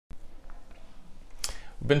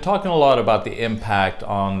We've been talking a lot about the impact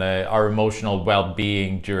on our emotional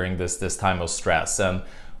well-being during this time of stress, and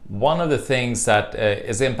one of the things that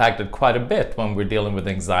is impacted quite a bit when we're dealing with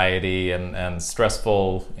anxiety and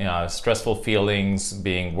stressful feelings,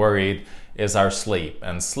 being worried, is our sleep.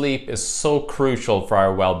 And sleep is so crucial for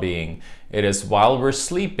our well-being. It is while we're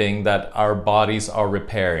sleeping that our bodies are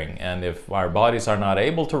repairing, and if our bodies are not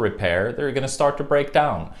able to repair, they're going to start to break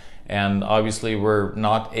down. And obviously we're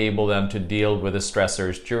not able then to deal with the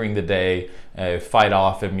stressors during the day, fight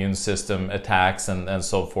off immune system attacks and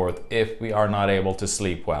so forth, if we are not able to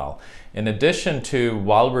sleep well. In addition to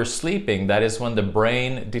while we're sleeping, that is when the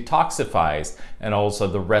brain detoxifies and also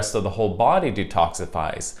the rest of the whole body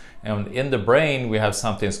detoxifies. And in the brain we have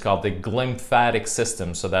something called the glymphatic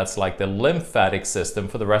system. So that's like the lymphatic system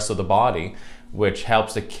for the rest of the body, which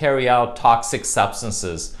helps to carry out toxic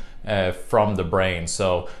substances from the brain.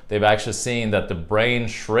 So they've actually seen that the brain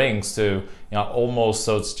shrinks to almost,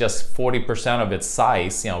 so it's just 40% of its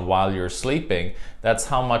size while you're sleeping. That's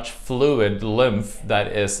how much fluid, lymph,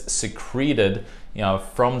 that is secreted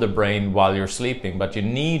from the brain while you're sleeping. But you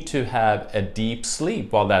need to have a deep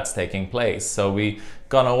sleep while that's taking place. So we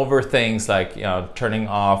gone over things like turning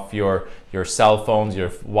off your cell phones, your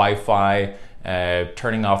Wi-Fi,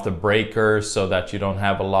 turning off the breakers so that you don't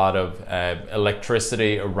have a lot of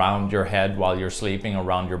electricity around your head while you're sleeping,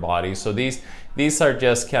 around your body. So these are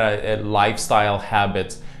just kind of lifestyle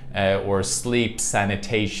habits or sleep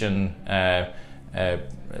sanitation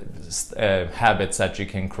habits that you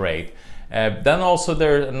can create. Then also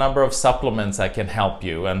there are a number of supplements that can help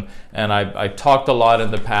you, and I talked a lot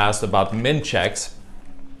in the past about Minchex,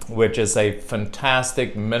 which is a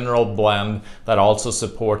fantastic mineral blend that also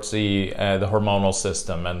supports the hormonal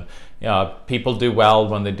system. And people do well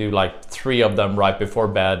when they do like 3 of them right before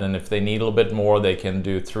bed, and if they need a little bit more, they can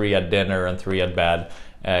do 3 at dinner and 3 at bed.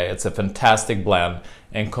 It's a fantastic blend,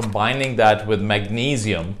 and combining that with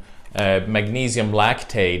magnesium. Magnesium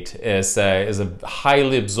lactate is a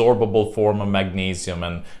highly absorbable form of magnesium,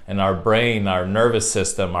 and our brain, our nervous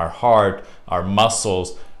system, our heart, our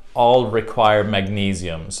muscles all require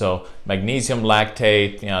magnesium. So magnesium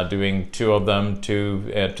lactate, doing 2 of them,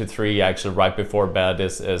 2 to 3 actually right before bed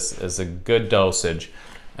is a good dosage.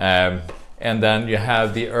 And then you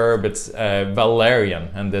have the herb, it's valerian,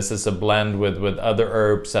 and this is a blend with other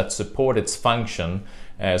herbs that support its function.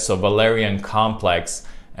 So valerian complex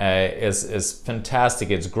is fantastic.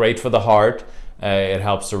 It's great for the heart. It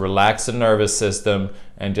helps to relax the nervous system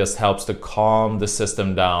and just helps to calm the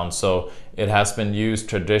system down. So it has been used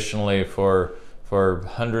traditionally for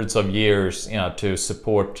hundreds of years, to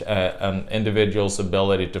support an individual's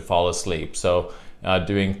ability to fall asleep. So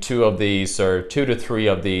doing 2 of these or 2 to 3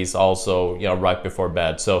 of these also, right before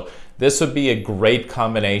bed. So this would be a great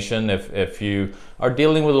combination if you are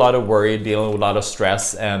dealing with a lot of worry, dealing with a lot of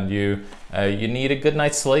stress, and you need a good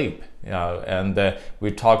night's sleep.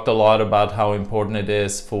 We talked a lot about how important it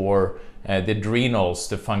is for the adrenals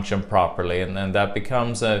to function properly, and that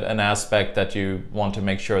becomes an aspect that you want to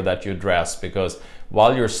make sure that you address, because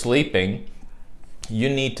while you're sleeping you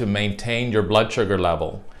need to maintain your blood sugar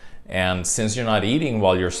level, and since you're not eating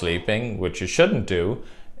while you're sleeping, which you shouldn't do,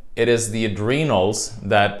 it is the adrenals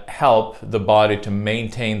that help the body to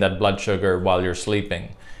maintain that blood sugar while you're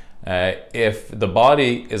sleeping. If the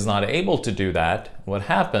body is not able to do that, what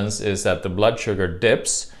happens is that the blood sugar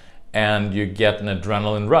dips and you get an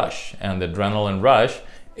adrenaline rush. And the adrenaline rush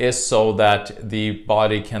is so that the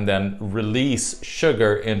body can then release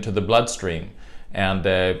sugar into the bloodstream.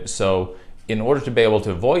 And so in order to be able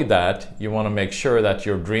to avoid that, you want to make sure that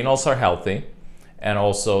your adrenals are healthy, and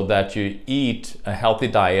also that you eat a healthy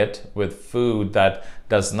diet with food that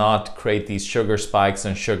does not create these sugar spikes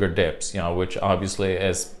and sugar dips, which obviously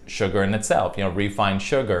is sugar in itself, refined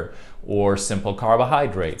sugar or simple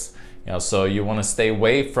carbohydrates. So you want to stay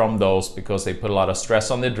away from those because they put a lot of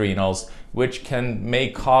stress on the adrenals, which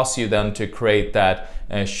may cause you then to create that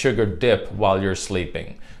sugar dip while you're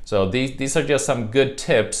sleeping. So these are just some good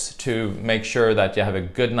tips to make sure that you have a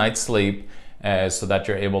good night's sleep, so that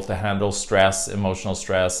you're able to handle stress, emotional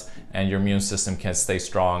stress, and your immune system can stay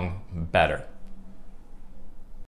strong better.